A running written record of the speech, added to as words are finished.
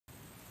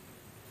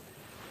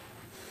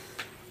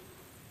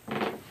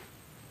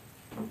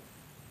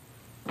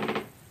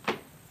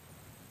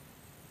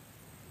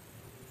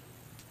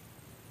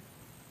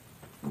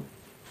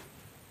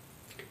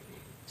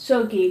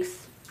So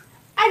geeks,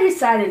 I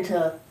decided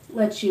to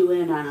let you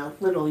in on a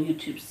little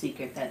YouTube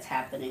secret that's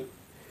happening.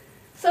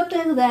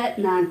 Something that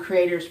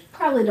non-creators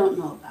probably don't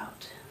know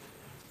about.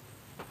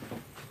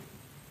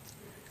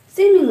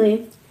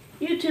 Seemingly,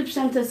 YouTube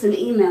sent us an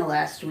email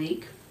last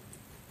week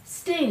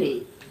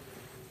stating,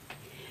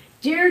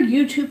 "Dear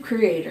YouTube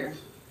creator,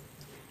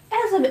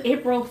 as of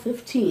April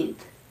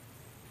 15th,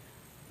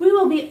 we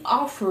will be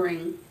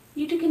offering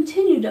you to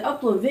continue to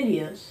upload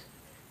videos,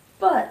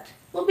 but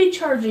we'll be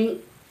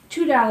charging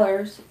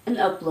 $2 an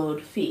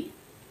upload fee.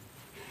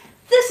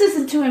 This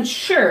isn't to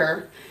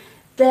ensure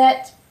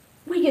that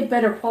we get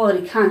better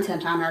quality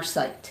content on our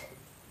site.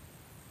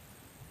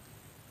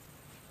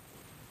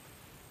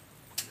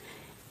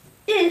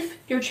 If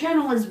your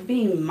channel is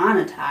being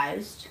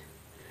monetized,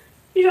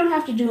 you don't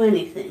have to do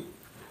anything.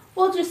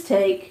 We'll just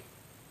take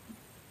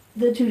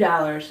the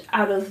 $2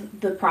 out of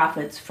the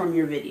profits from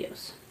your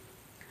videos.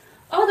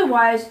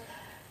 Otherwise,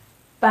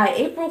 by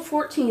April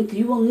 14th,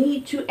 you will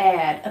need to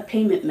add a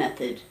payment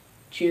method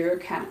to your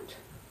account."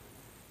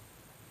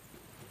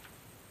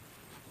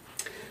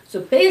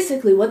 So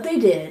basically what they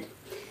did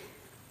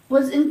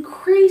was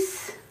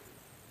increase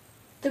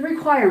the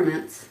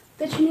requirements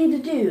that you need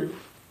to do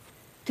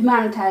to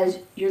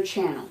monetize your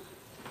channel.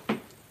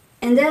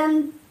 And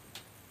then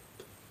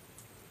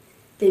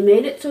they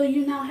made it so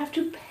you now have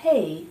to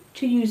pay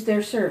to use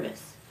their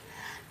service.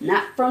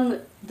 Not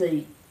from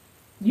the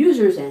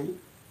user's end,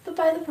 but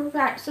by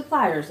the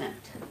supplier's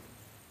end.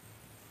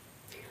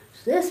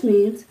 So this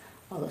means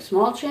all the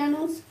small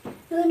channels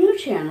and the new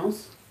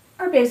channels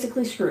are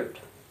basically screwed.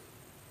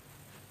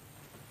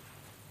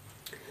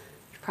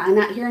 You're probably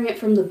not hearing it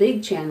from the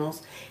big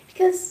channels,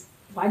 because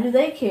why do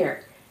they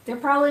care? They're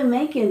probably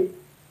making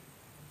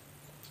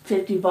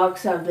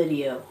 $50 a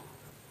video.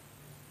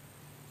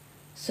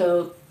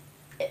 So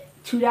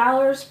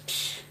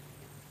 $2,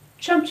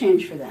 chump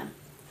change for them.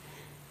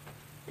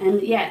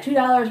 And yeah,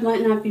 $2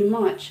 might not be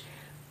much,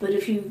 but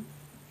if you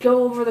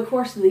go over the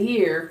course of the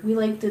year, we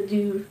like to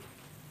do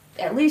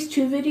at least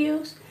 2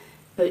 videos,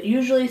 but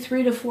usually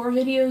 3 to 4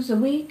 videos a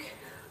week.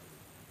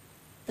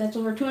 That's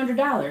over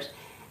 $200,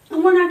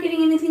 and we're not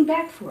getting anything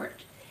back for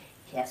it.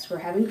 Yes, we're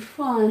having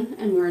fun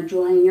and we're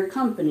enjoying your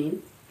company,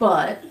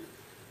 but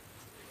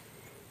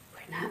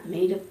we're not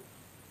made of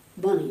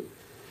money.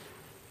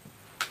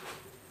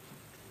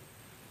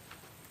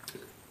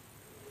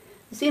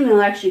 This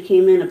email actually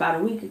came in about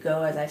a week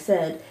ago, as I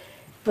said,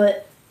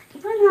 but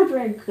we're not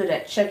very good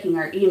at checking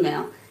our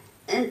email,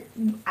 and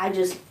I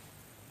just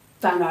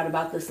found out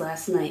about this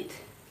last night.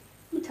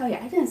 Let me tell you,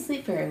 I didn't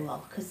sleep very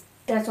well, because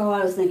that's all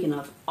I was thinking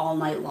of all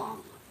night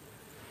long.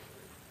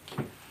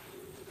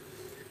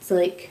 It's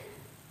like,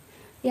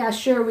 yeah,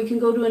 sure, we can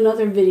go to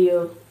another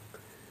video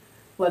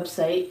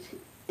website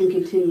and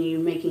continue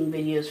making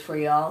videos for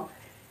y'all,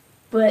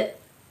 but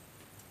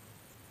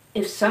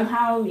if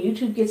somehow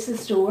YouTube gets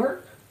this to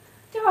work,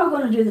 they're all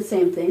going to do the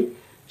same thing,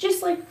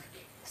 just like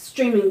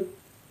streaming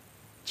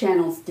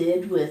channels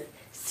did with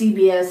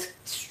CBS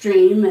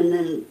Stream, and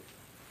then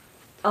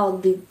all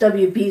the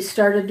WB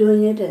started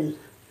doing it, and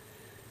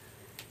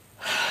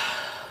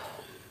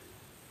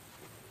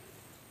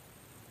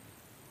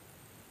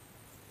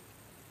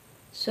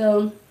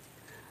so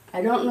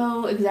I don't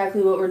know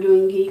exactly what we're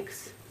doing,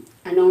 geeks.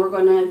 I know we're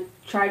going to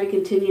try to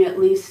continue at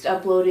least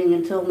uploading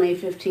until May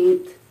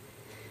 15th.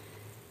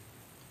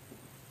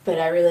 But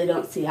I really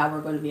don't see how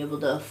we're going to be able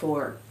to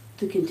afford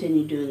to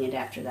continue doing it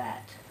after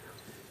that.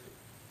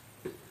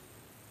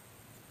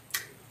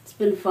 It's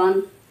been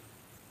fun.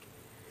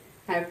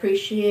 I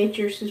appreciate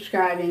your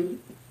subscribing.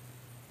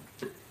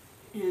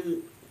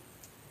 And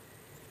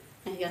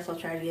I guess I'll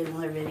try to get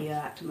another video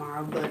out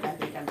tomorrow, but I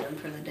think I'm done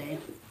for the day.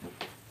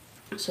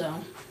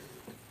 So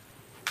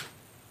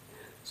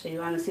you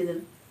want to see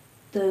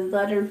the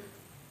letter?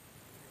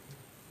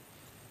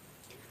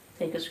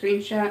 Take a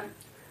screenshot.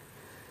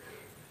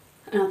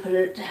 And I'll put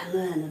it at the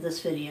end of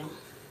this video.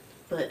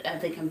 But I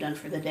think I'm done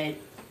for the day.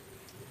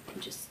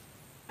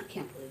 I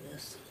can't believe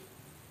this.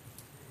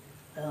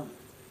 Well,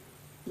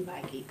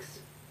 bye, geeks.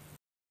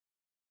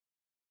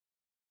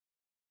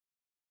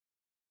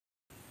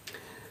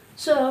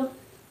 So,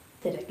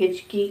 did I get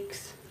you,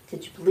 geeks?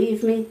 Did you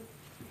believe me?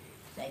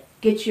 Did I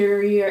get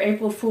your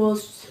April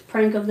Fool's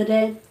prank of the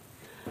day?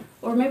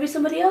 Or maybe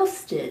somebody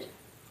else did.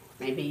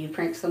 Maybe you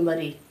pranked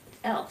somebody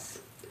else.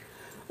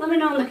 Let me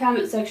know in the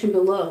comment section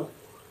below.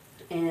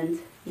 And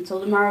until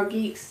tomorrow,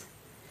 geeks,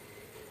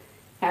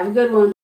 have a good one.